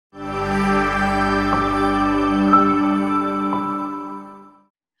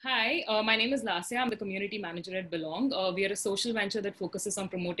my name is Lasya. I'm the community manager at Belongg. We are a social venture that focuses on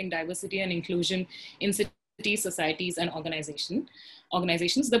promoting diversity and inclusion in cities, societies, and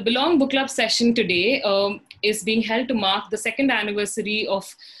organizations. The Belongg Book Club session today is being held to mark the second anniversary of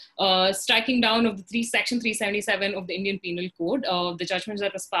striking down of the Section 377 of the Indian Penal Code, the judgment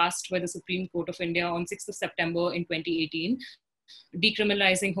that was passed by the Supreme Court of India on 6th of September in 2018,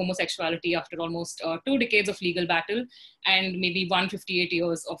 decriminalising homosexuality after almost 2 decades of legal battle and maybe 158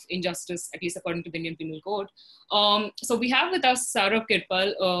 years of injustice, at least according to the Indian Penal Code. So we have with us Saurabh Kirpal,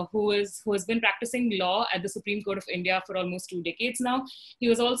 who has been practicing law at the Supreme Court of India for almost 2 decades now. He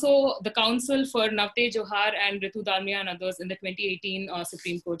was also the counsel for Navte Johar and Ritu Dalmia and others in the 2018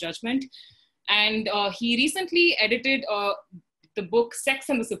 Supreme Court judgment. And he recently edited the book Sex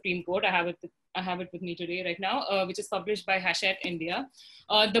and the Supreme Court. I have it with me today right now, which is published by Hachette India.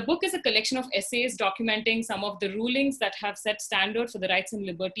 The book is a collection of essays documenting some of the rulings that have set standard for the rights and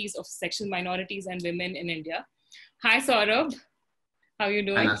liberties of sexual minorities and women in India. Hi, Saurabh. How are you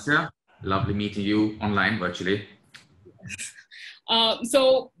doing? Hi, Nasya. Lovely meeting you online, virtually.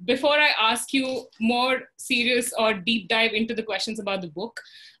 So before I ask you more serious or deep dive into the questions about the book,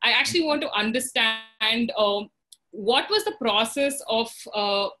 I actually want to understand what was the process of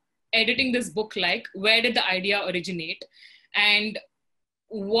editing this book like? Where did the idea originate? And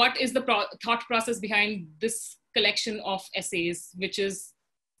what is the thought process behind this collection of essays, which is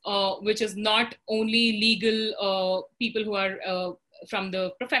not only legal people who are from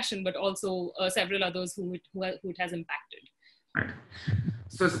the profession, but also several others who it has impacted? Right.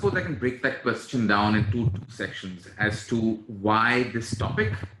 So I suppose I can break that question down into 2 sections as to why this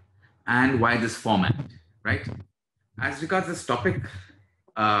topic and why this format, right? As regards this topic,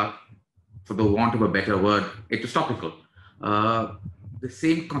 for the want of a better word, it was topical. The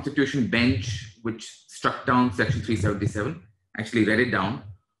same constitution bench which struck down Section 377, actually read it down,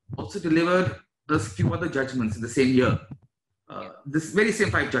 also delivered a few other judgments in the same year. This very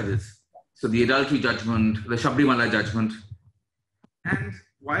same 5 judges. So the adultery judgment, the Sabarimala judgment. And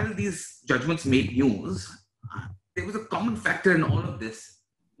while these judgments made news, there was a common factor in all of this,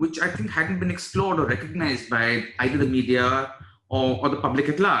 which I think hadn't been explored or recognized by either the media or the public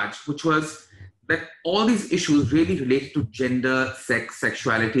at large, which was that all these issues really related to gender, sex,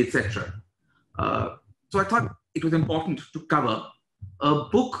 sexuality, etc. So I thought it was important to cover a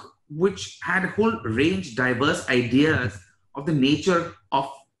book which had a whole range, diverse ideas of the nature of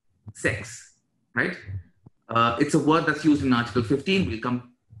sex, right? It's a word that's used in Article 15. We'll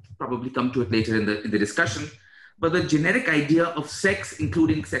probably come to it later in the discussion. But the generic idea of sex,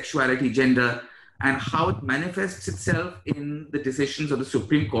 including sexuality, gender, and how it manifests itself in the decisions of the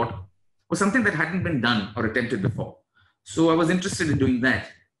Supreme Court was something that hadn't been done or attempted before. So I was interested in doing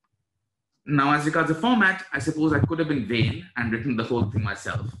that. Now, as regards the format, I suppose I could have been vain and written the whole thing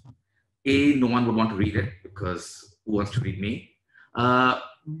myself. No one would want to read it because who wants to read me?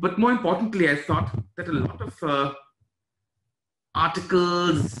 But more importantly, I thought that a lot of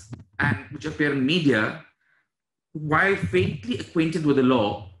articles which appear in media, while faintly acquainted with the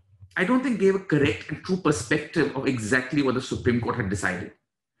law, I don't think gave a correct and true perspective of exactly what the Supreme Court had decided.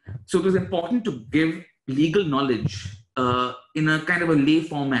 So it was important to give legal knowledge in a kind of a lay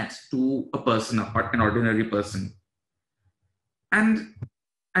format to a person, an ordinary person. And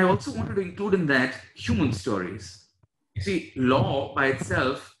I also wanted to include in that human stories. You see, law by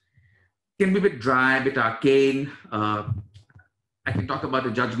itself can be a bit dry, a bit arcane. I can talk about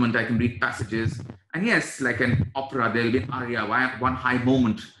a judgment, I can read passages. And yes, like an opera, there'll be an aria, one high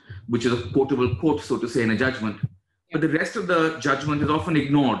moment, which is a quotable quote, so to say, in a judgment. But the rest of the judgment is often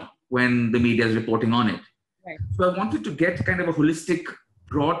ignored when the media is reporting on it. Right. So I wanted to get kind of a holistic,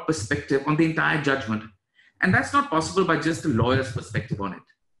 broad perspective on the entire judgment. And that's not possible by just a lawyer's perspective on it.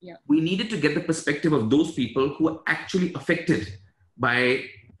 Yeah. We needed to get the perspective of those people who are actually affected by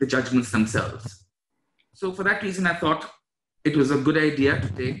the judgments themselves. So for that reason, I thought it was a good idea to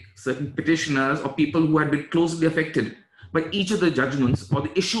take certain petitioners or people who had been closely affected by each of the judgments or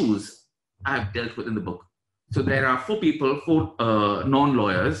the issues I have dealt with in the book. So there are 4 people, 4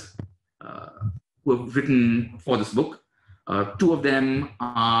 non-lawyers who have written for this book. 2 of them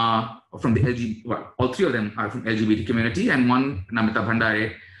are from the LGBT, well, all 3 of them are from LGBT community, and one, Namita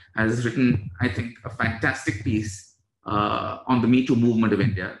Bhandare, has written, I think, a fantastic piece on the MeToo movement of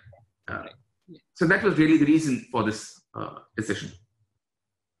India. So that was really the reason for this decision.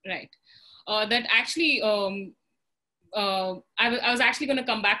 Right. That actually, I was actually going to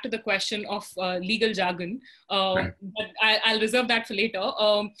come back to the question of legal jargon, Right. but I'll reserve that for later.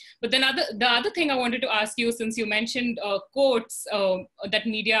 But then the other thing I wanted to ask you, since you mentioned quotes that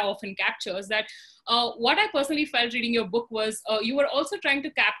media often captures, that what I personally felt reading your book was you were also trying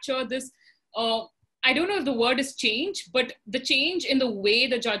to capture this I don't know if the word is change, but the change in the way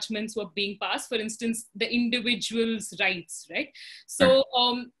the judgments were being passed, for instance, the individual's rights, right? So,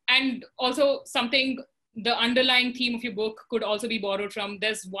 and also something, the underlying theme of your book could also be borrowed from,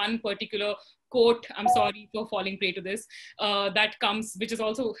 there's one particular quote, I'm sorry for falling prey to this, that comes, which is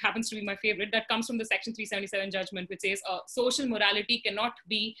also happens to be my favorite, that comes from the Section 377 judgment, which says, social morality cannot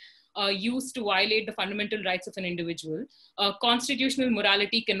be used to violate the fundamental rights of an individual. Constitutional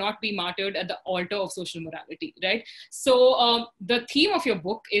morality cannot be martyred at the altar of social morality, right? So the theme of your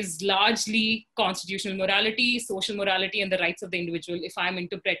book is largely constitutional morality, social morality, and the rights of the individual, if I'm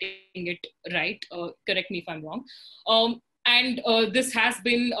interpreting it right. Correct me if I'm wrong. And this has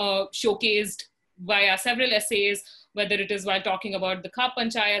been showcased via several essays, whether it is while talking about the Khap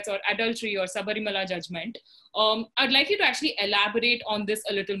Panchayats or adultery or Sabarimala judgment. I'd like you to actually elaborate on this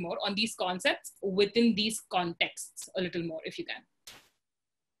a little more, on these concepts within these contexts a little more, if you can.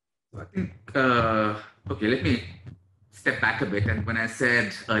 I think, okay, let me step back a bit. And when I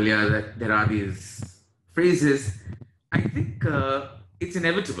said earlier that there are these phrases, I think it's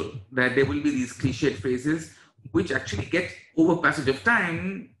inevitable that there will be these cliched phrases which actually get, over passage of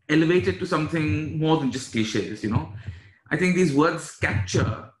time, elevated to something more than just cliches, you know. I think these words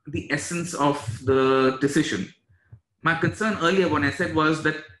capture the essence of the decision. My concern earlier when I said was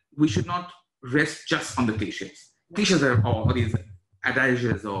that we should not rest just on the cliches. Cliches are, or these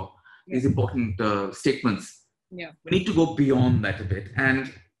adages or these important statements. Yeah. We need to go beyond that a bit.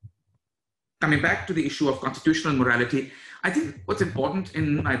 And coming back to the issue of constitutional morality, I think what's important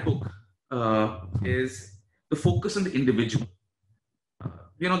in my book is the focus on the individual.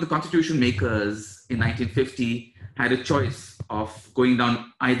 You know, the constitution makers in 1950 had a choice of going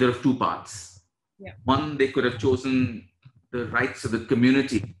down either of two paths. Yeah. One, they could have chosen the rights of the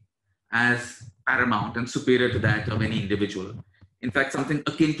community as paramount and superior to that of any individual. In fact, something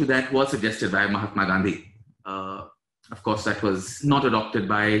akin to that was suggested by Mahatma Gandhi. Of course, that was not adopted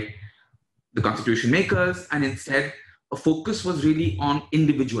by the constitution makers, and instead, a focus was really on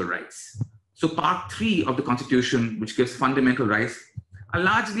individual rights. So part 3 of the constitution, which gives fundamental rights, are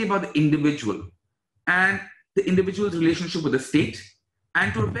largely about the individual and the individual's relationship with the state,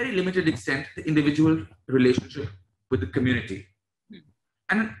 and to a very limited extent, the individual relationship with the community.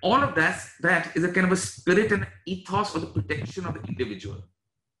 And all of that is a kind of a spirit and ethos of the protection of the individual.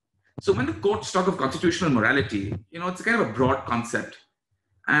 So when the courts talk of constitutional morality, you know, it's a kind of a broad concept.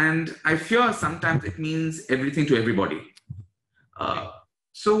 And I fear sometimes it means everything to everybody.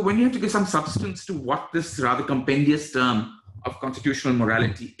 So when you have to give some substance to what this rather compendious term of constitutional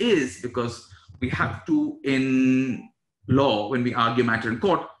morality is, because we have to, in law, when we argue matter in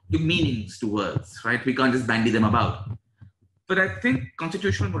court, give meanings to words, right? We can't just bandy them about. But I think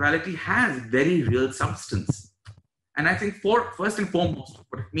constitutional morality has very real substance. And I think first and foremost,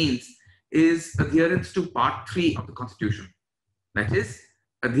 what it means is adherence to part 3 of the Constitution. That is,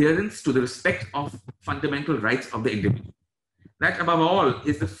 adherence to the respect of fundamental rights of the individual. That, above all,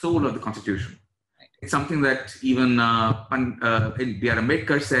 is the soul of the Constitution. It's something that even B.R.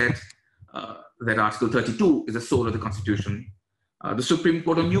 Ambedkar said, that Article 32 is the soul of the Constitution. The Supreme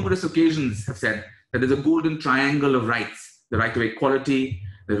Court on numerous occasions have said that there's a golden triangle of rights: the right to equality,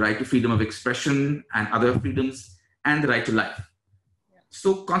 the right to freedom of expression and other freedoms, and the right to life.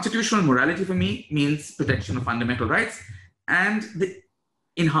 So constitutional morality for me means protection of fundamental rights and the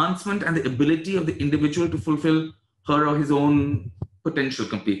enhancement and the ability of the individual to fulfill her or his own potential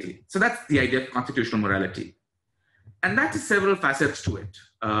completely. So that's the idea of constitutional morality. And that has several facets to it.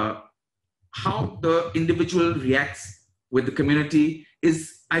 How the individual reacts with the community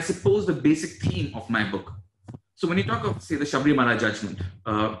is, I suppose, the basic theme of my book. So when you talk of, say, the Sabarimala judgment,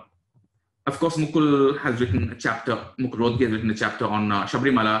 of course, Mukul Rohatgi has written a chapter on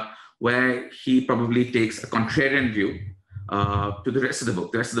Sabarimala, where he probably takes a contrarian view to the rest of the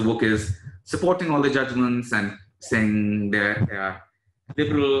book. The rest of the book is supporting all the judgments and saying they're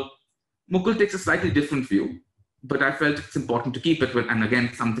liberal. Mukul takes a slightly different view, but I felt it's important to keep it. And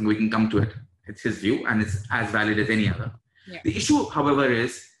again, something we can come to it. It's his view, and it's as valid as any other. Yeah. The issue, however,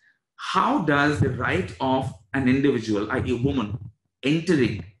 is how does the right of an individual, i.e. a woman,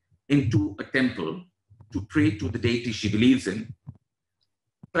 entering into a temple to pray to the deity she believes in,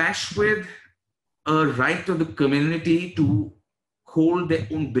 clash with a right of the community to hold their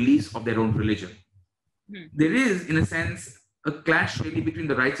own beliefs of their own religion? There is, in a sense, a clash really between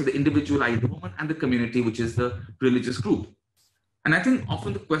the rights of the individual, i.e. the woman, and the community, which is the religious group. And I think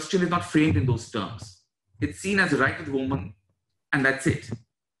often the question is not framed in those terms. It's seen as the right of the woman, and that's it.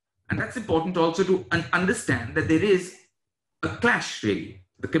 And that's important also to understand that there is a clash, really,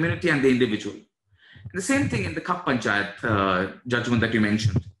 the community and the individual. And the same thing in the Khap Panchayat judgment that you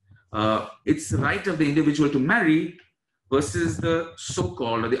mentioned. It's the right of the individual to marry versus the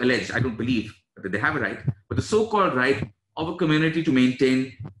so-called or the alleged, I don't believe that they have a right, but the so-called right of a community to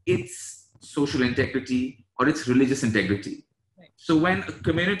maintain its social integrity or its religious integrity. Right. So when a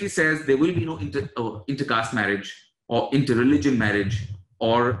community says there will be no intercaste marriage or interreligion marriage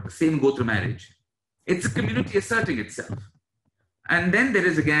or same gotra marriage, it's a community asserting itself. And then there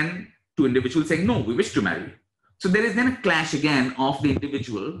is again two individuals saying, no, we wish to marry. So there is then a clash again of the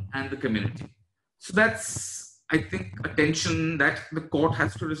individual and the community. So that's, I think, a tension that the court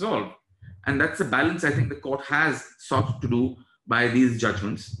has to resolve. And that's a balance I think the court has sought to do by these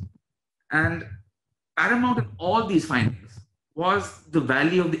judgments. And paramount in all these findings was the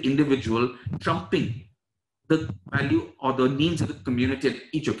value of the individual trumping the value or the needs of the community at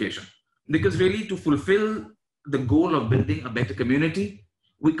each occasion. Because really, to fulfill the goal of building a better community,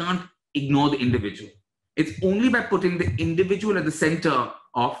 we can't ignore the individual. It's only by putting the individual at the center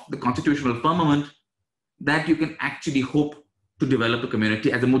of the constitutional firmament that you can actually hope to develop a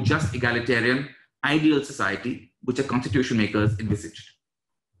community as a more just, egalitarian, ideal society, which our constitution makers envisaged.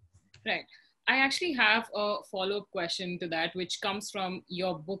 Right. I actually have a follow-up question to that, which comes from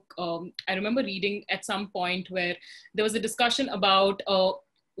your book. I remember reading at some point where there was a discussion about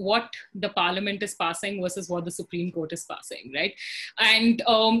what the parliament is passing versus what the Supreme Court is passing, right? And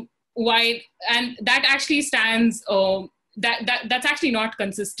why? And that actually stands. That's actually not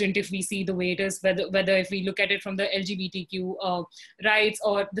consistent if we see the way it is. Whether if we look at it from the LGBTQ rights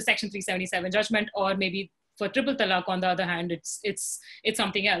or the Section 377 judgment, or maybe for triple talaq, on the other hand, it's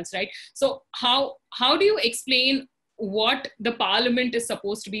something else, right? So how do you explain what the parliament is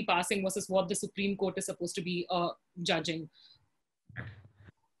supposed to be passing versus what the Supreme Court is supposed to be judging?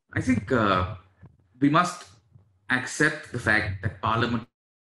 I think we must accept the fact that parliament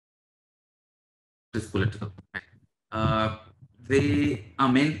is political. They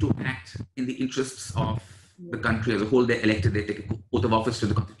are meant to act in the interests of the country as a whole. They're elected, they take an oath of office to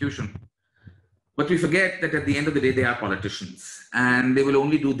the constitution. But we forget that at the end of the day, they are politicians, and they will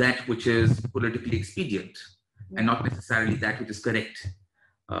only do that which is politically expedient and not necessarily that which is correct.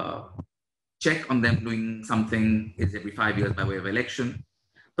 Check on them doing something is every 5 years by way of election.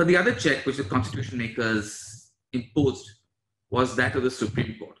 But the other check which the constitution makers imposed was that of the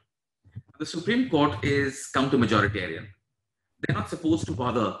Supreme Court. The Supreme Court is counter majoritarian. They're not supposed to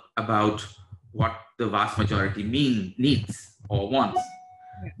bother about what the vast majority needs or wants.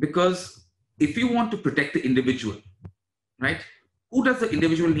 Because if you want to protect the individual, right, who does the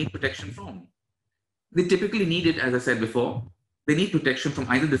individual need protection from? They typically need it, as I said before, they need protection from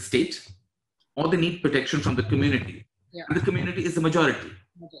either the state or they need protection from the community. Yeah. And the community is the majority.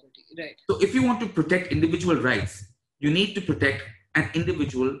 Right. So if you want to protect individual rights, you need to protect an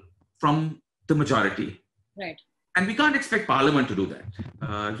individual from the majority. Right. And we can't expect Parliament to do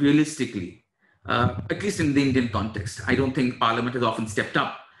that, realistically, at least in the Indian context. I don't think Parliament has often stepped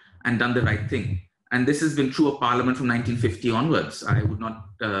up and done the right thing. And this has been true of Parliament from 1950 onwards. I would not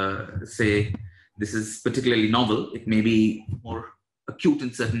say this is particularly novel. It may be more acute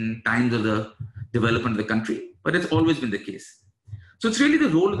in certain times of the development of the country, but it's always been the case. So it's really the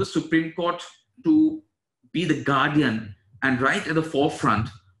role of the Supreme Court to be the guardian and right at the forefront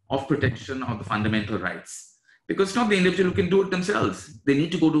of protection of the fundamental rights. Because it's not the individual who can do it themselves. They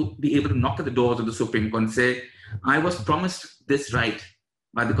need to be able to knock at the doors of the Supreme Court and say, I was promised this right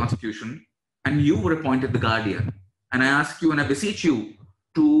by the Constitution, and you were appointed the guardian. And I ask you and I beseech you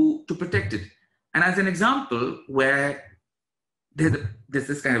to protect it. And as an example where there's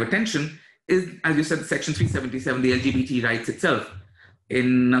this kind of a tension is, as you said, Section 377, the LGBT rights itself.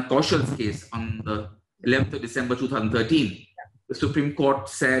 In Kaushal's case on the 11th of December 2013, the Supreme Court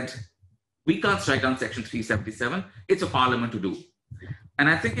said, we can't strike down Section 377. It's a Parliament to do. And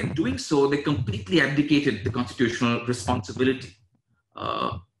I think in doing so, they completely abdicated the constitutional responsibility.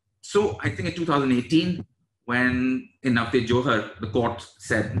 So I think in 2018, when in Navtej Johar, the court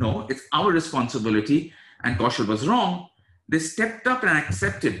said, no, it's our responsibility, and Kaushal was wrong, they stepped up and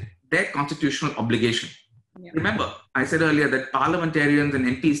accepted their constitutional obligation. Yeah. Remember, I said earlier that parliamentarians and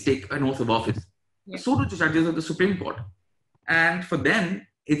MPs take an oath of office. Yeah. So do the judges of the Supreme Court. And for them,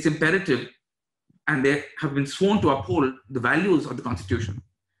 it's imperative, and they have been sworn to uphold the values of the Constitution.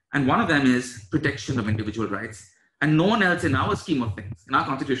 And one of them is protection of individual rights. And no one else in our scheme of things, in our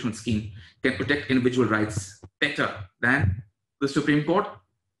constitutional scheme, can protect individual rights better than the Supreme Court.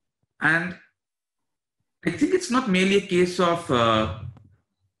 And I think it's not merely a case of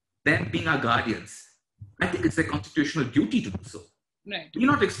them being our guardians. I think it's their constitutional duty to do so. Right. We're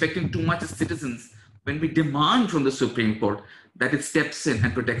not expecting too much as citizens when we demand from the Supreme Court that it steps in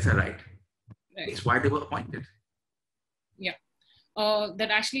and protects our right. It's why they were appointed. Yeah. that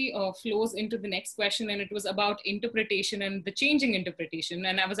actually flows into the next question, and it was about interpretation and the changing interpretation.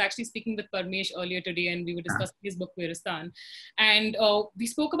 And I was actually speaking with Parmesh earlier today, and we were discussing his book Viristan, and we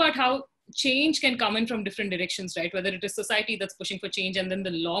spoke about how change can come in from different directions, right? Whether it is society that's pushing for change, and then the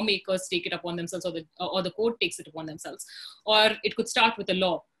lawmakers take it upon themselves, or the court takes it upon themselves, or it could start with a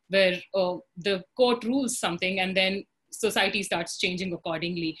law where the court rules something, and then society starts changing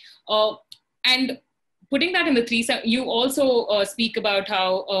accordingly. And putting that in the three, you also speak about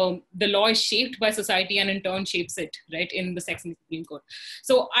how the law is shaped by society and in turn shapes it, right, in the section of the Supreme Court.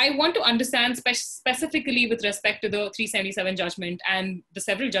 So I want to understand specifically with respect to the 377 judgment and the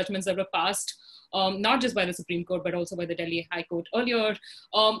several judgments that were passed, not just by the Supreme Court, but also by the Delhi High Court earlier.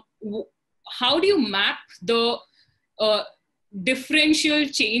 How do you map the differential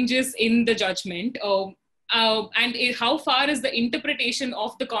changes in the judgment? And how far is the interpretation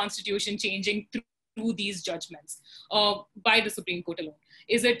of the Constitution changing through these judgments by the Supreme Court alone?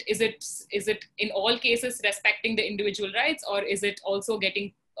 Is it in all cases respecting the individual rights, or is it also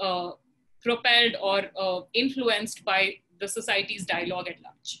getting propelled or influenced by the society's dialogue at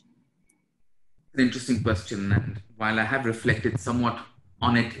large? An interesting question, and while I have reflected somewhat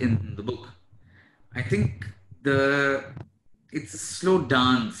on it in the book, I think it's a slow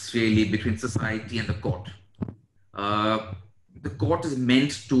dance really between society and the court. The court is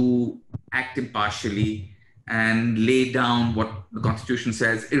meant to act impartially and lay down what the Constitution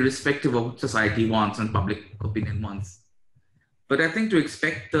says, irrespective of what society wants and public opinion wants. But I think to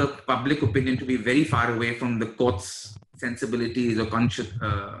expect the public opinion to be very far away from the court's sensibilities or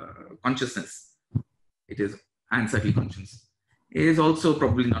consciousness, and certainly conscience, is also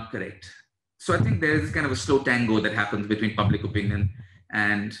probably not correct. So I think there is kind of a slow tango that happens between public opinion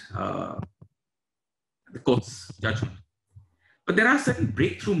and the court's judgment. But there are certain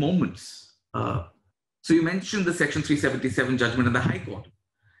breakthrough moments. So you mentioned the Section 377 judgment in the High Court.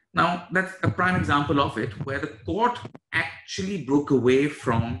 Now, that's a prime example of it, where the court actually broke away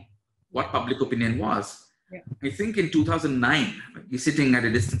from what public opinion was. Yeah. I think in 2009, you're sitting at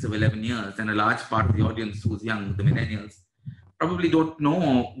a distance of 11 years, and a large part of the audience who's young, the millennials, probably don't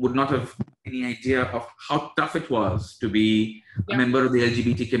know, would not have any idea of how tough it was to be a member of the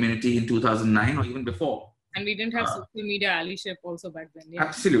LGBT community in 2009 or even before. And we didn't have social media allyship also back then. Yeah.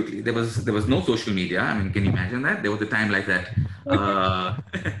 Absolutely. There was no social media. I mean, can you imagine that? There was a time like that.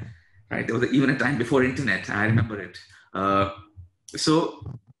 Right. There was even a time before internet. I remember it. So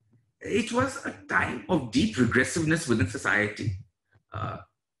it was a time of deep regressiveness within society.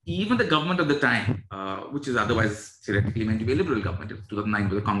 Even the government of the time, which is otherwise theoretically meant to be a liberal government, it was 2009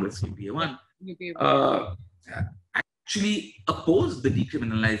 with the Congress, UPA 1, actually opposed the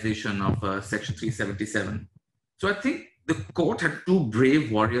decriminalization of Section 377. So I think the court had two brave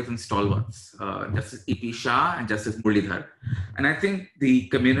warriors and stalwarts, Justice E.P. Shah and Justice Muralidhar. And I think the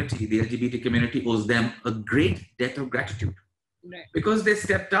community, the LGBT community, owes them a great debt of gratitude, because they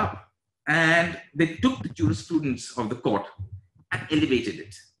stepped up and they took the jurisprudence of the court and elevated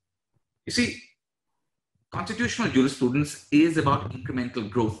it. You see, constitutional jurisprudence is about incremental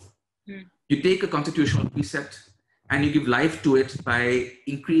growth. You take a constitutional precept and you give life to it by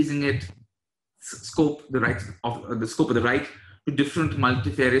increasing its scope, the scope of the right to different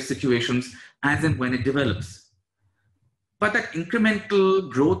multifarious situations as and when it develops. But that incremental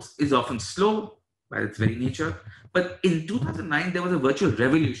growth is often slow by its very nature. But in 2009, there was a virtual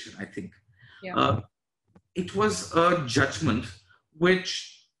revolution, I think. Yeah. It was a judgment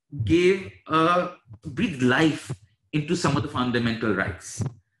which breathed life into some of the fundamental rights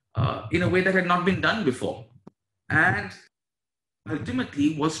in a way that had not been done before. And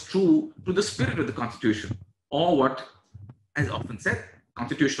ultimately was true to the spirit of the Constitution, or what, as often said,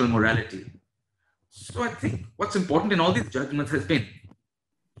 constitutional morality. So I think what's important in all these judgments has been,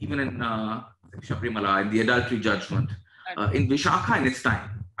 even in Sabarimala, in the adultery judgment, in Vishakha in its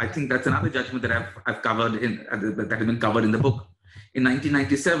time. I think that's another judgment that I've covered that has been covered in the book. In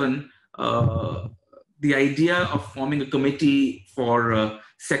 1997, the idea of forming a committee for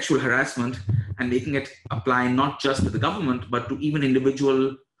sexual harassment and making it apply not just to the government, but to even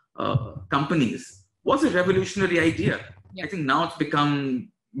individual companies was a revolutionary idea. Yeah. I think now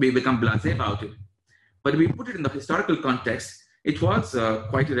we've become blasé about it. But if we put it in the historical context, it was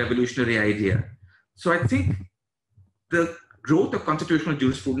quite a revolutionary idea. So I think the growth of constitutional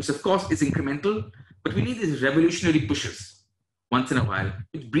jurisprudence, of course, is incremental, but we need these revolutionary pushes once in a while,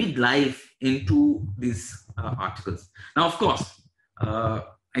 which breathe life into these articles. Now, of course,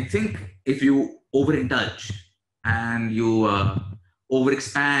 I think if you overindulge and you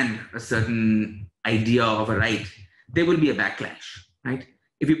overexpand a certain idea of a right, there will be a backlash, right?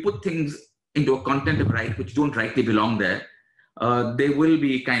 If you put things into a content of right which don't rightly belong there, there will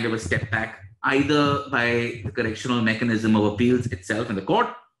be kind of a step back, either by the correctional mechanism of appeals itself in the court,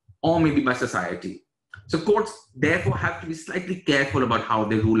 or maybe by society. So courts therefore have to be slightly careful about how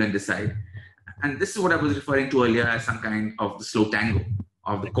they rule and decide. And this is what I was referring to earlier as some kind of the slow tango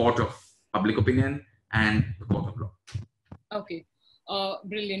of the court of public opinion and the court of law. Okay,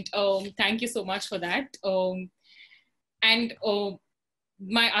 brilliant. Thank you so much for that.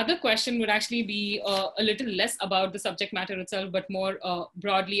 My other question would actually be a little less about the subject matter itself, but more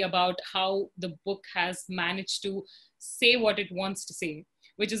broadly about how the book has managed to say what it wants to say,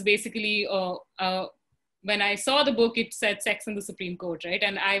 which is basically, when I saw the book, it said sex in the Supreme Court, right?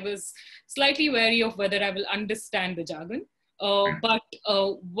 And I was slightly wary of whether I will understand the jargon. But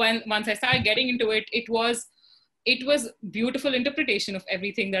once I started getting into it, it was beautiful interpretation of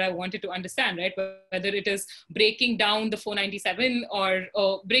everything that I wanted to understand, right? Whether it is breaking down the 497 or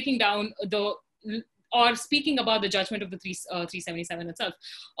breaking down or speaking about the judgment of the 377 itself.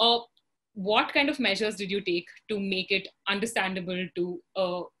 What kind of measures did you take to make it understandable to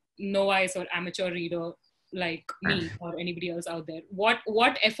a novice or amateur reader like me or anybody else out there?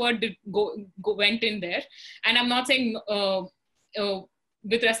 What effort did went in there? And I'm not saying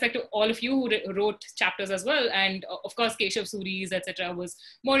with respect to all of you who wrote chapters as well, and of course Keshav Suri's etc. was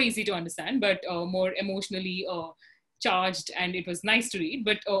more easy to understand, but more emotionally charged, and it was nice to read.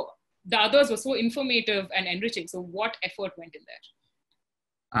 But the others were so informative and enriching. So what effort went in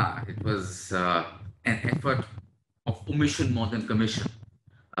there? It was an effort of omission more than commission.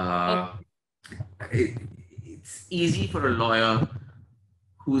 It's easy for a lawyer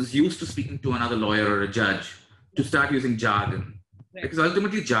who's used to speaking to another lawyer or a judge to start using jargon. Right. Because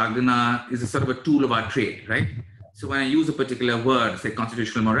ultimately jargon is a sort of a tool of our trade, right? So when I use a particular word, say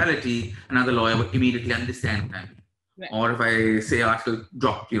constitutional morality, another lawyer will immediately understand what I mean. Right. Or if I say article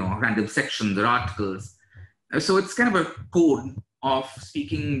drop, random sections or articles. So it's kind of a code of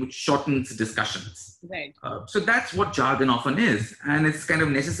speaking which shortens discussions. Right. So that's what jargon often is. And it's kind of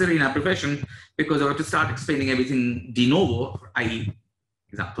necessary in our profession because I have to start explaining everything de novo, i.e.,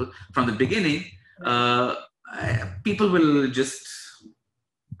 example, from the beginning. People will just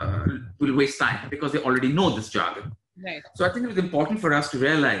will waste time because they already know this jargon. Right. So I think it was important for us to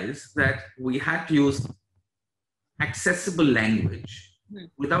realize that we had to use accessible language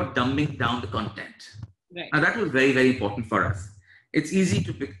without dumbing down the content. Right. Now that was very, very important for us. It's easy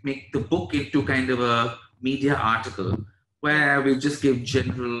to make the book into kind of a media article where we just give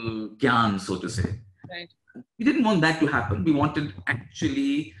general gyan, so to say. Right. We didn't want that to happen. We wanted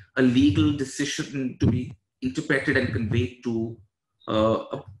actually a legal decision to be interpreted and conveyed to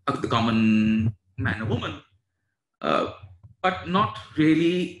the common man or woman, but not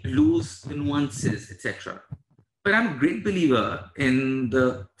really lose the nuances, etc. But I'm a great believer in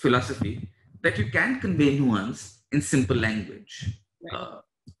the philosophy that you can convey nuance in simple language. Right.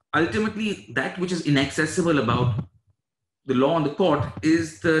 Ultimately, that which is inaccessible about the law and the court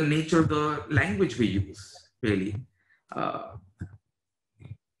is the nature of the language we use, really.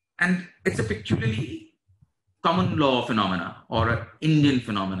 And it's a peculiarly common law phenomena or an Indian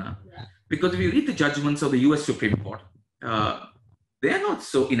phenomena. Yeah. Because if you read the judgments of the US Supreme Court, they are not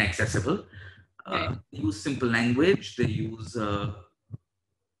so inaccessible. Right. They use simple language, they use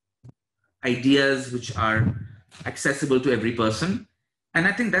ideas which are accessible to every person. And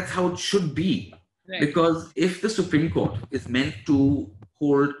I think that's how it should be. Right. Because if the Supreme Court is meant to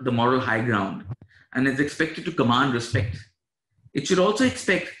hold the moral high ground and is expected to command respect, it should also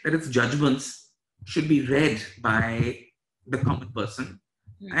expect that its judgments should be read by the common person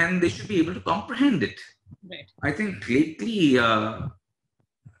and they should be able to comprehend it. Right. I think lately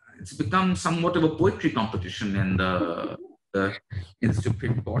it's become somewhat of a poetry competition in the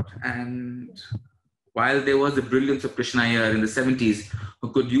Supreme Court. And while there was the brilliance of Krishna Iyer in the 70s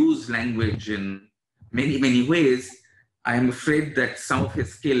who could use language in many, many ways, I am afraid that some of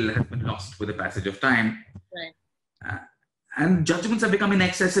his skill has been lost with the passage of time. Right. And judgments have become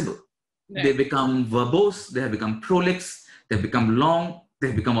inaccessible. Right. They become verbose, they have become prolix, they have become long, they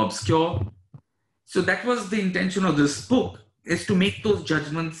have become obscure. So that was the intention of this book, is to make those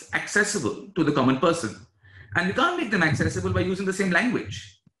judgments accessible to the common person. And you can't make them accessible by using the same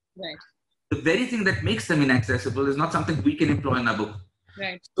language. Right. The very thing that makes them inaccessible is not something we can employ in our book.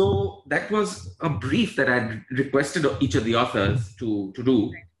 Right. So that was a brief that I requested of each of the authors to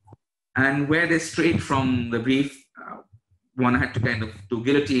do. Right. And where they strayed from the brief, one had to kind of do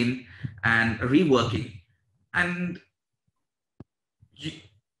guillotine and reworking. And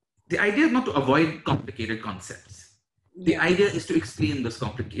the idea is not to avoid complicated concepts. The idea is to explain those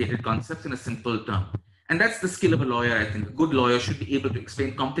complicated concepts in a simple term. And that's the skill of a lawyer, I think. A good lawyer should be able to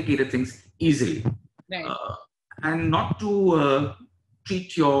explain complicated things easily. Right. and not to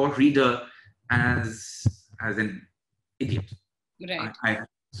treat your reader as an idiot. Right.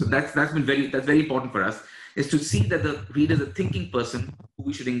 So that's very important for us, is to see that the reader is a thinking person who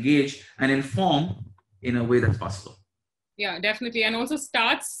we should engage and inform in a way that's possible. Yeah, definitely. And also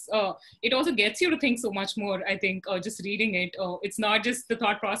it also gets you to think so much more, I think, just reading it. It's not just the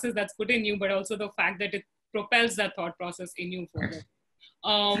thought process that's put in you, but also the fact that it propels that thought process in you forward.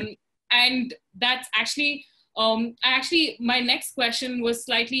 And that's actually, my next question was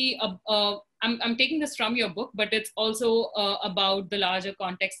slightly, I'm taking this from your book, but it's also about the larger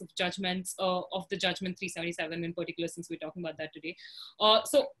context of judgments, of the Judgment 377 in particular, since we're talking about that today.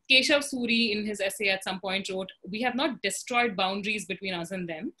 So Keshav Suri in his essay at some point wrote, "We have not destroyed boundaries between us and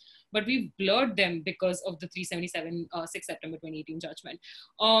them, but we've blurred them because of the 377 6 September 2018 judgment."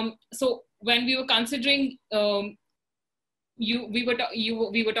 So when we were considering, we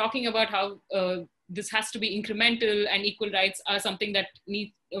were talking about how this has to be incremental, and equal rights are something that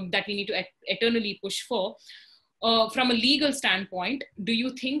we need to eternally push for. From a legal standpoint, do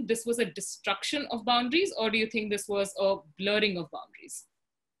you think this was a destruction of boundaries, or do you think this was a blurring of boundaries?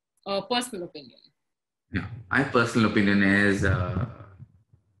 Personal opinion. Yeah, my personal opinion is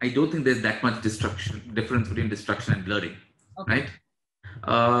I don't think there's that much difference between destruction and blurring, right?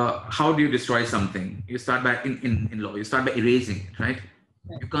 How do you destroy something? You start by, in law, you start by erasing it, right?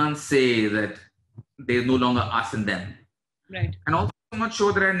 You can't say that there's no longer us and them. Right. And also, I'm not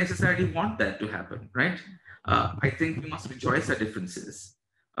sure that I necessarily want that to happen, right? I think we must rejoice our differences.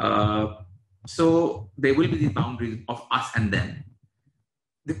 So there will be these boundaries of us and them.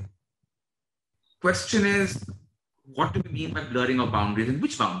 The question is, what do we mean by blurring of boundaries, and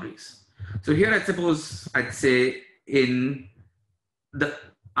which boundaries? So here, I'd say in the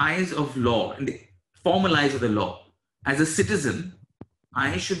eyes of law, in the formal eyes of the law, as a citizen,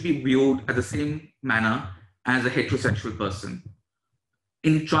 I should be viewed as the same manner as a heterosexual person.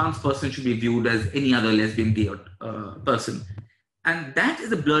 Any trans person should be viewed as any other lesbian, gay person. And that is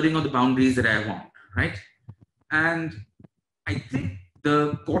the blurring of the boundaries that I want, right? And I think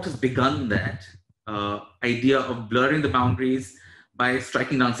the court has begun that idea of blurring the boundaries by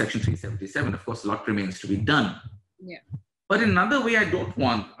striking down Section 377. Of course, a lot remains to be done. Yeah. But in another way, I don't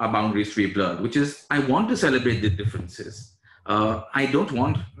want our boundaries to be blurred, which is I want to celebrate the differences. I don't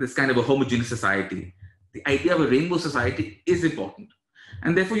want this kind of a homogeneous society. The idea of a rainbow society is important.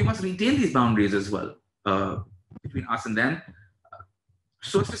 And therefore, you must retain these boundaries as well between us and them,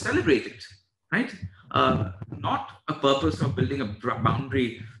 so as to celebrate it, right? Not a purpose of building a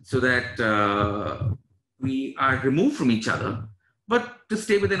boundary so that we are removed from each other, but to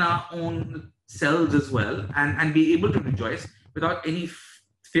stay within our own selves as well, and be able to rejoice without any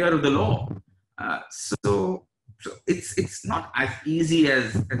fear of the law. So it's not as easy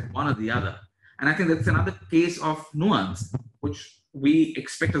as one or the other. And I think that's another case of nuance, which we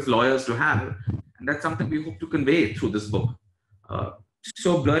expect as lawyers to have. And that's something we hope to convey through this book.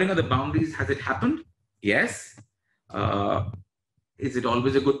 So blurring of the boundaries, has it happened? Yes. Is it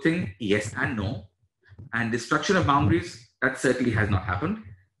always a good thing? Yes and no. And destruction of boundaries, that certainly has not happened.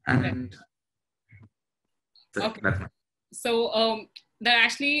 And okay. That's my... So that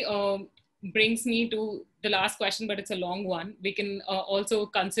actually brings me to the last question, but it's a long one. We can also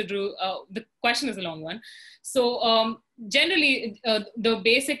consider, the question is a long one. So generally, the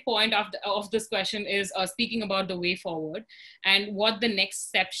basic point of this question is speaking about the way forward and what the next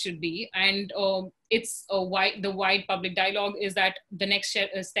step should be. And it's the wide public dialogue is that the next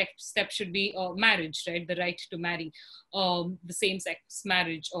step should be marriage, right? The right to marry, the same-sex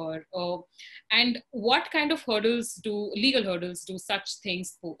marriage, and what kind of legal hurdles do such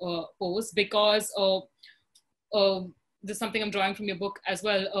things pose? Because this is something I'm drawing from your book as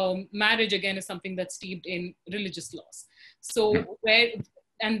well. Marriage, again, is something that's steeped in religious laws. So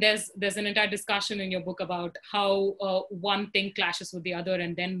there's an entire discussion in your book about how one thing clashes with the other,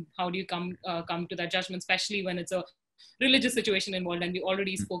 and then how do you come to that judgment, especially when it's a religious situation involved. And we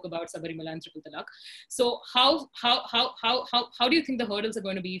already spoke about Sabarimala and Ritu Dalmia. So how do you think the hurdles are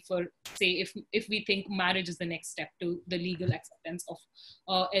going to be for, say, if we think marriage is the next step to the legal acceptance of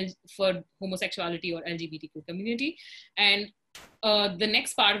for homosexuality or LGBTQ community? And the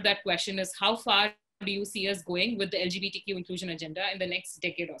next part of that question is, how far do you see us going with the LGBTQ inclusion agenda in the next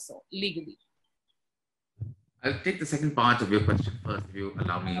decade or so, legally? I'll take the second part of your question first, if you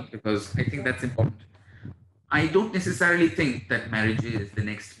allow me, because I think that's important. I don't necessarily think that marriage is the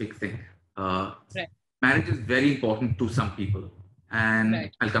next big thing. Right. Marriage is very important to some people, and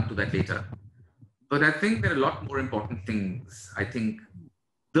right. I'll come to that later. But I think there are a lot more important things. I think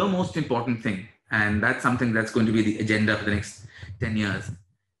the most important thing, and that's something that's going to be the agenda for the next 10 years,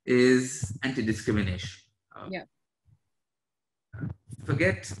 is anti-discrimination. Yeah.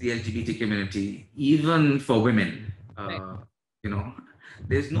 Forget the LGBT community, even for women, Right.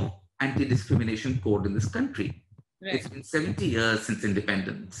 there's no anti-discrimination code in this country. Right. It's been 70 years since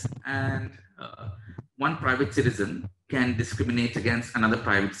independence, and one private citizen can discriminate against another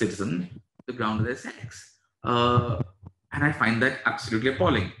private citizen on the ground of their sex. And I find that absolutely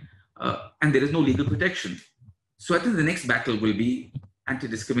appalling. And there is no legal protection. So I think the next battle will be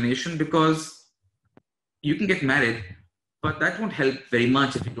anti-discrimination, because you can get married, but that won't help very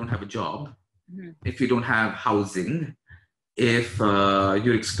much if you don't have a job, if you don't have housing, if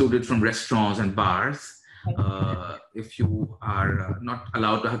you're excluded from restaurants and bars, if you are not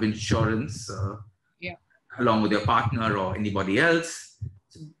allowed to have insurance along with your partner or anybody else.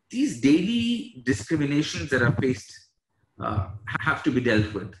 So these daily discriminations that are faced have to be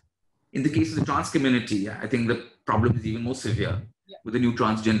dealt with. In the case of the trans community, I think the problem is even more severe with the new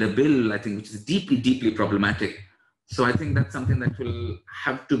transgender bill, I think, which is deeply, deeply problematic. So I think that's something that will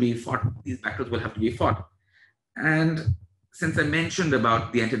have to be fought. These battles will have to be fought. And since I mentioned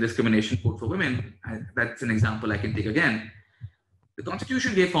about the anti-discrimination code for women, that's an example I can take again. The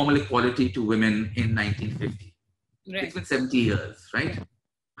Constitution gave formal equality to women in 1950. Right. It's been 70 years, right?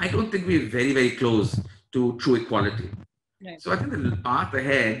 I don't think we're very, very close to true equality. Right. So I think the path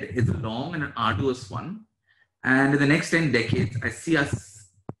ahead is a long and an arduous one. And in the next 10 decades, I see us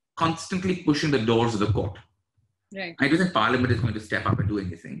constantly pushing the doors of the court. Right. I don't think Parliament is going to step up and do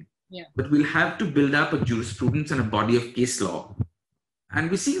anything. Yeah. But we'll have to build up a jurisprudence and a body of case law.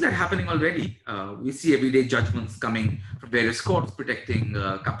 And we're seeing that happening already. We see everyday judgments coming from various courts protecting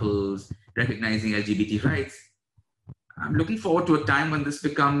couples, recognizing LGBT rights. I'm looking forward to a time when this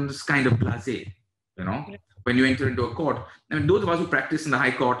becomes kind of blasé, when you enter into a court. I mean, those of us who practice in the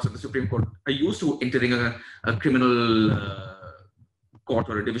high courts or the Supreme Court are used to entering a criminal court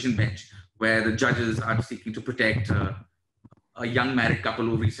or a division bench where the judges are seeking to protect a young married couple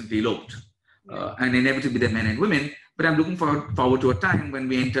who recently eloped. And inevitably they're men and women. But I'm looking forward to a time when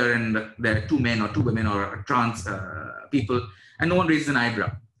we enter and there are two men or two women or trans people and no one raises an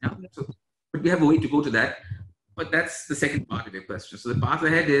eyebrow. So, but we have a way to go to that. But that's the second part of your question. So the path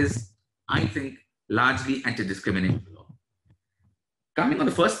ahead is, I think, largely anti-discrimination law. Coming on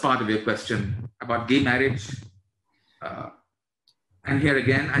the first part of your question about gay marriage, and here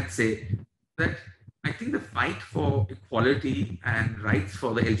again, I'd say that I think the fight for equality and rights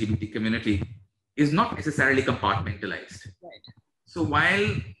for the LGBT community is not necessarily compartmentalized. Right. So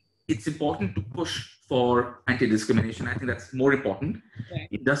while it's important to push for anti-discrimination, I think that's more important. Right.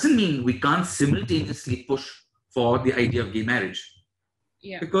 It doesn't mean we can't simultaneously push for the idea of gay marriage.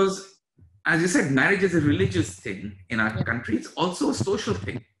 Yeah. Because, as you said, marriage is a religious thing in our country. It's also a social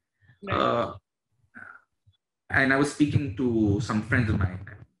thing. Right. And I was speaking to some friends of mine,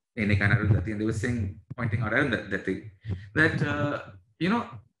 Meneka and Arundhati, and they were pointing out that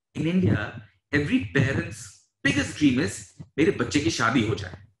in India, every parent's biggest dream is, mere bacche ki shaadi ho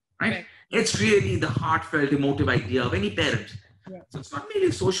jaye, right? It's really the heartfelt, emotive idea of any parent. Yeah. So it's not really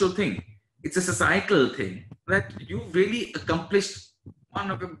a social thing. It's a societal thing that you've really accomplished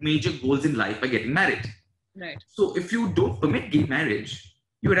one of your major goals in life by getting married. Right. So if you don't permit gay marriage,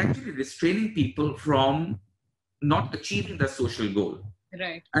 you're actually restraining people from not achieving that social goal.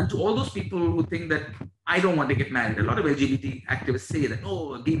 Right. And to all those people who think that I don't want to get married, a lot of LGBT activists say that,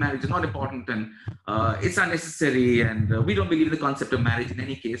 oh, gay marriage is not important and it's unnecessary and we don't believe in the concept of marriage in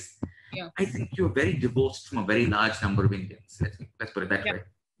any case. Yeah. I think you're very divorced from a very large number of Indians. Let's put it that way.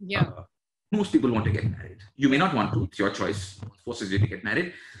 Yeah. Most people want to get married. You may not want to, it's your choice, forces you to get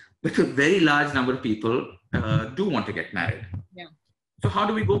married, but a very large number of people do want to get married. Yeah. So how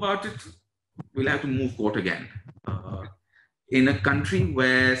do we go about it? We'll have to move court again. In a country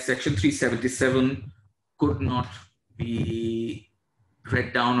where Section 377 could not be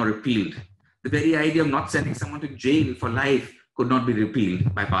read down or repealed, the very idea of not sending someone to jail for life could not be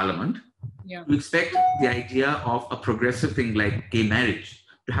repealed by Parliament. Yeah. To expect the idea of a progressive thing like gay marriage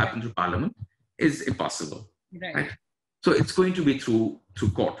to happen through Parliament is impossible. Right? So it's going to be through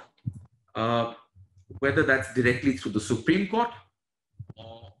court. Whether that's directly through the Supreme Court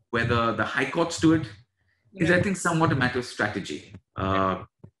or whether the High Courts do it, is, I think, somewhat a matter of strategy. I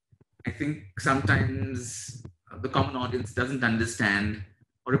think sometimes the common audience doesn't understand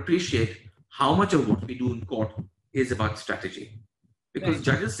or appreciate how much of what we do in court is about strategy. Because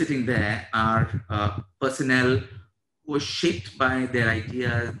judges sitting there are personnel who are shaped by their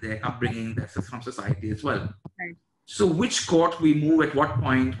ideas, their upbringing, their from society as well. Right. So which court we move at what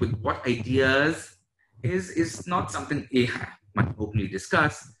point with what ideas is not something A might openly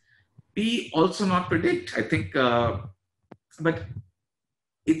discuss. B, also not predict. I think, but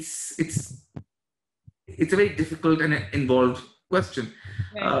it's it's a very difficult and involved question.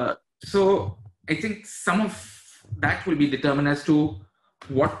 Right. So I think some of that will be determined as to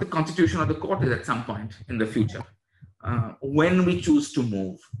what the constitution of the court is at some point in the future, when we choose to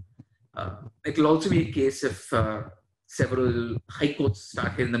move. It will also be a case if several high courts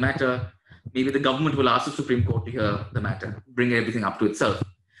start hearing the matter. Maybe the government will ask the Supreme Court to hear the matter, bring everything up to itself.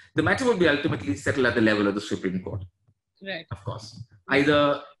 The matter will be ultimately settled at the level of the Supreme Court. Right. Of course.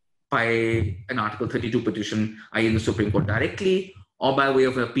 Either by an Article 32 petition, i.e. in the Supreme Court directly, or by way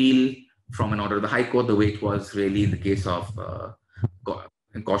of appeal from an order of the High Court, the way it was really in the case of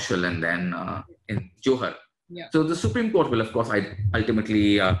Kaushal and then in Johar. Yeah. So the Supreme Court will, of course,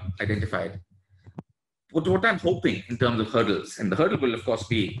 ultimately identify it. What I'm hoping in terms of hurdles, and the hurdle will, of course,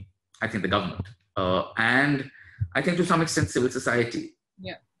 be, I think, the government. And I think to some extent, civil society.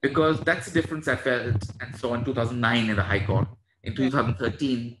 Yeah. Because that's the difference I felt and saw in 2009 in the High Court, in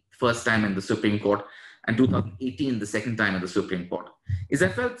 2013, first time in the Supreme Court, and 2018, the second time in the Supreme Court, is I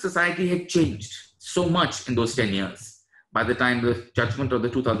felt society had changed so much in those 10 years. By the time the judgment of the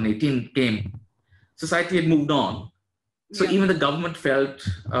 2018 came, society had moved on. So even the government felt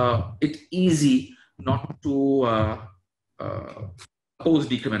it easy not to oppose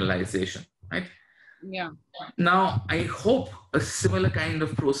decriminalization, right? Yeah. Now, I hope a similar kind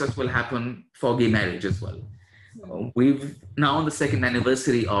of process will happen for gay marriage as well. We've now on the second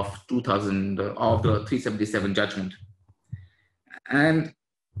anniversary of of the 377 judgment. And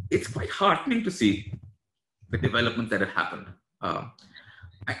it's quite heartening to see the developments that have happened.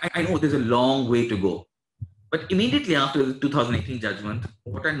 I know there's a long way to go. But immediately after the 2018 judgment,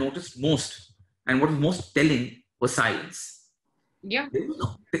 what I noticed most and what was most telling was silence. Yeah.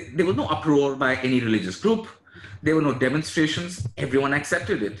 There was no uproar by any religious group. There were no demonstrations. Everyone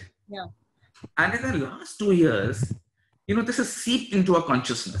accepted it. Yeah. And in the last 2 years, this has seeped into our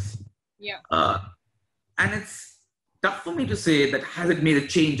consciousness. Yeah. And it's tough for me to say that has it made a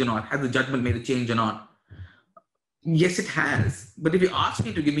change or not? Has the judgment made a change or not? Yes, it has. But if you ask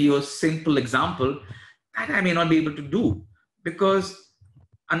me to give you a simple example, that I may not be able to do. Because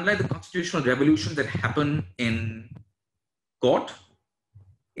unlike the constitutional revolution that happened in court,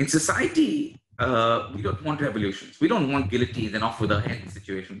 in society, we don't want revolutions. We don't want guillotines and off with our head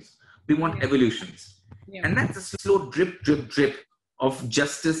situations. We want evolutions. Yeah. And that's a slow drip, drip, drip of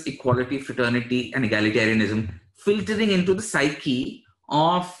justice, equality, fraternity, and egalitarianism filtering into the psyche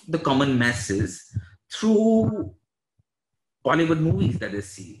of the common masses through Bollywood movies that they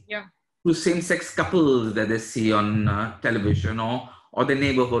see, through same-sex couples that they see on television, or their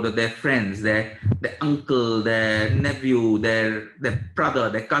neighborhood, or their friends, their uncle, their nephew, their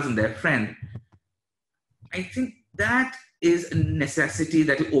brother, their cousin, their friend. I think that is a necessity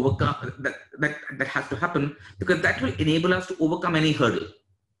that will overcome, that has to happen, because that will enable us to overcome any hurdle.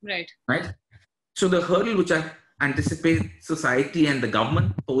 Right. So the hurdle which I anticipate society and the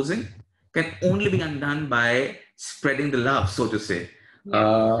government posing can only be undone by spreading the love, so to say,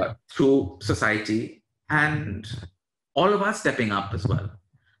 through society and all of us stepping up as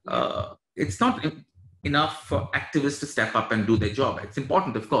well. It's not enough for activists to step up and do their job. It's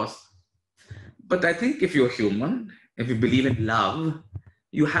important, of course. But I think if you're human, if you believe in love,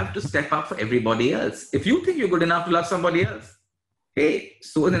 you have to step up for everybody else. If you think you're good enough to love somebody else, hey,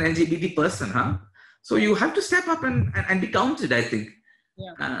 so is an LGBT person, huh? So you have to step up and be counted, I think.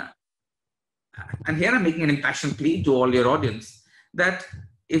 Yeah. And here I'm making an impassioned plea to all your audience that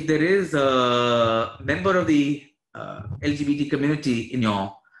if there is a member of the LGBT community in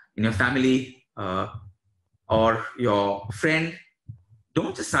your family or your friend,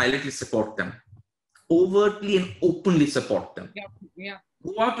 don't just silently support them. Overtly and openly support them. Yeah.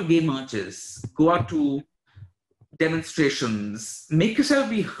 Go out to gay marches. Go out to demonstrations. Make yourself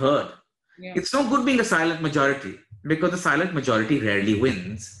be heard. Yeah. It's no good being a silent majority, because the silent majority rarely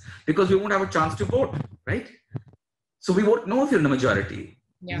wins, because we won't have a chance to vote, right? So we won't know if you're in the majority.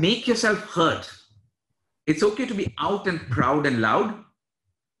 Yeah. Make yourself heard. It's okay to be out and proud and loud,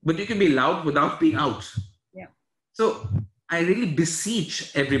 but you can be loud without being out. Yeah. So I really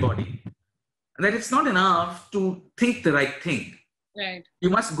beseech everybody that it's not enough to think the right thing. Right.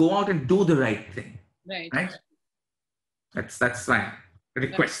 You must go out and do the right thing. Right. That's my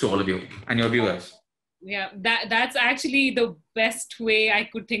request to all of you and your viewers. Yeah, that's actually the best way I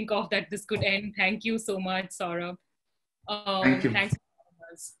could think of that this could end. Thank you so much, Saurabh. Thank you. Thanks.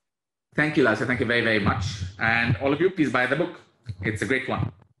 Thank you, Lasha. Thank you very, very much. And all of you, please buy the book. It's a great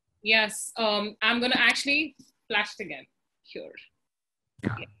one. Yes. I'm going to actually flash it again here.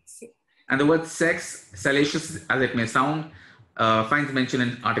 Yeah. Yes. And the word sex, salacious as it may sound, finds mention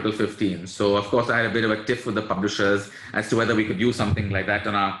in Article 15. So, of course, I had a bit of a tiff with the publishers as to whether we could use something like that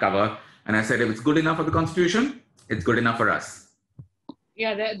on our cover. And I said, if it's good enough for the Constitution, it's good enough for us.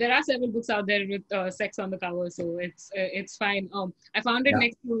 Yeah, there are several books out there with sex on the cover, so it's fine. I found it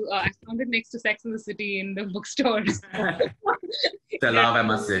next to Sex in the City in the bookstores. It's a love, I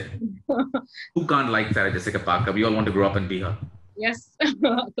must say. Who can't like Sarah Jessica Parker? We all want to grow up and be her. Yes,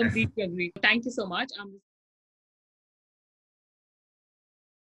 completely agree. Thank you so much.